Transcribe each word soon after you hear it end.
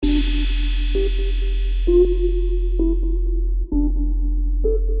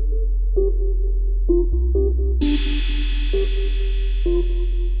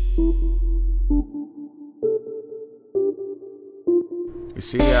You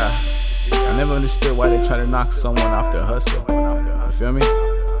see, I never understood why they try to knock someone off their hustle. You feel me?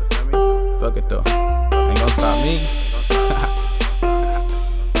 Fuck it though. Ain't gonna stop me.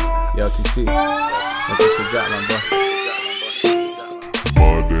 Yo, TC. Let this shit drop, my boy.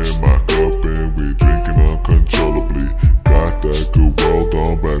 Mud in my cup and we drinking uncontrollably. Got that good rolled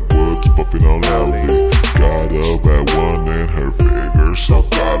on backwoods, puffing on loudly. Got up at 1 and her figure so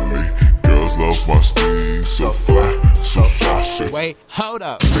godly. Girls love my steez, so fly, so saucy. Wait, hold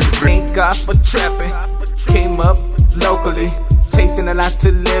up. Thank God for trapping. Came up locally, chasing a lot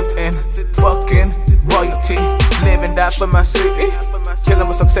to live in. Fucking royalty, live and die for my city. Killing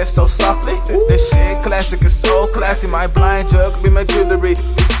with success so softly. This shit classic is so classy. My blind jug be my jewelry.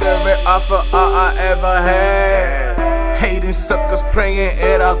 Every offer all I ever had. Hating suckers praying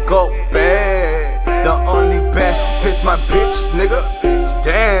it'll go bad. The only bad is my bitch, nigga.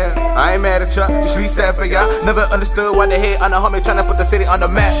 Damn, I ain't mad at y'all. You should be sad for y'all. Never understood why they hate on the homie tryna put the city on the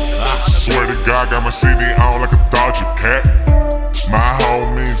map. Swear to God, got my CD on like a Dodger cat. My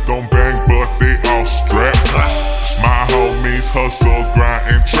homies don't bang, but they all strapped. My homies hustle, grind,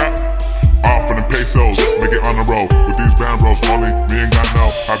 and trap. Offering them pesos, make it on the road. With these band bros, only me ain't got no.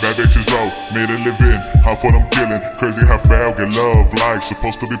 How bad bitches roll, made a living. How for them killing, crazy how foul get love like.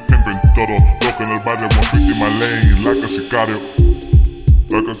 Supposed to be pimping, todo loco en el barrio, 150 my lane, like a sicario.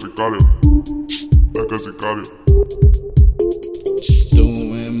 Like a sicario, like a sicario. Just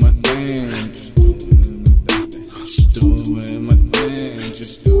doing my thing, just doing my thing,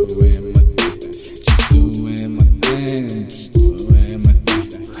 just doing my thing, just doing my thing, just doing my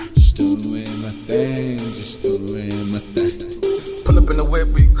thing, just doing my thing, just doing my thing. Pull up in the whip,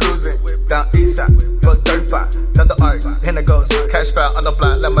 we cruising down east side, fuck 35, down the arc, in the ghost, cash foul on the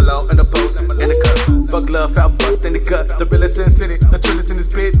block, let me alone in the post, in the cut. Fuck love, foul bust in the gut. The realest in the city, the trillest in this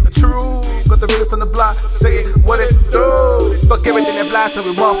bitch. True, got the realest on the block. Say it, what it do? Fuck everything that blind till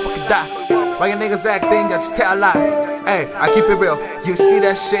we motherfucking die. Why you niggas acting, I just tell lies. Hey, I keep it real. You see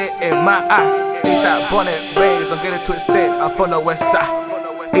that shit in my eye. Eastside, born and raised, don't get it twisted. I'm from the west side.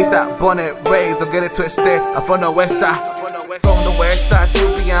 Eastside, born and raised, don't get it twisted. I'm from the west side. From the west side,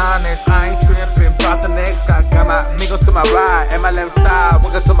 to be honest, I ain't tripping. Brought the next guy, got my amigos to my right and my left side.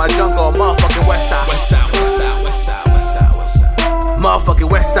 Welcome to my jungle, motherfucking west side. West side, west side, west side, west side, west side. Motherfucking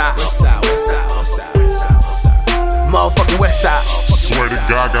west side. West side, west side, west side, west side, west side. Motherfucking west side. Swear to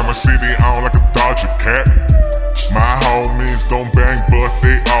God, got my CD on like a Dodger cat. My homies don't bang, but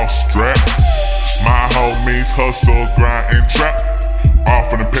they all strapped. My homies hustle, grind, and trap.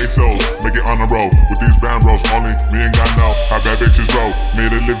 Offering them pesos, make it on the road. With these band bros, only me ain't got no. How bad bitches roll, made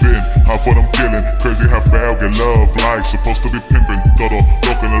a living. How for them killing, crazy how foul get love like. Supposed to be pimping, todo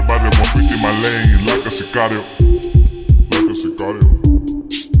loco en el barrio, 150 my lane, like a sicario.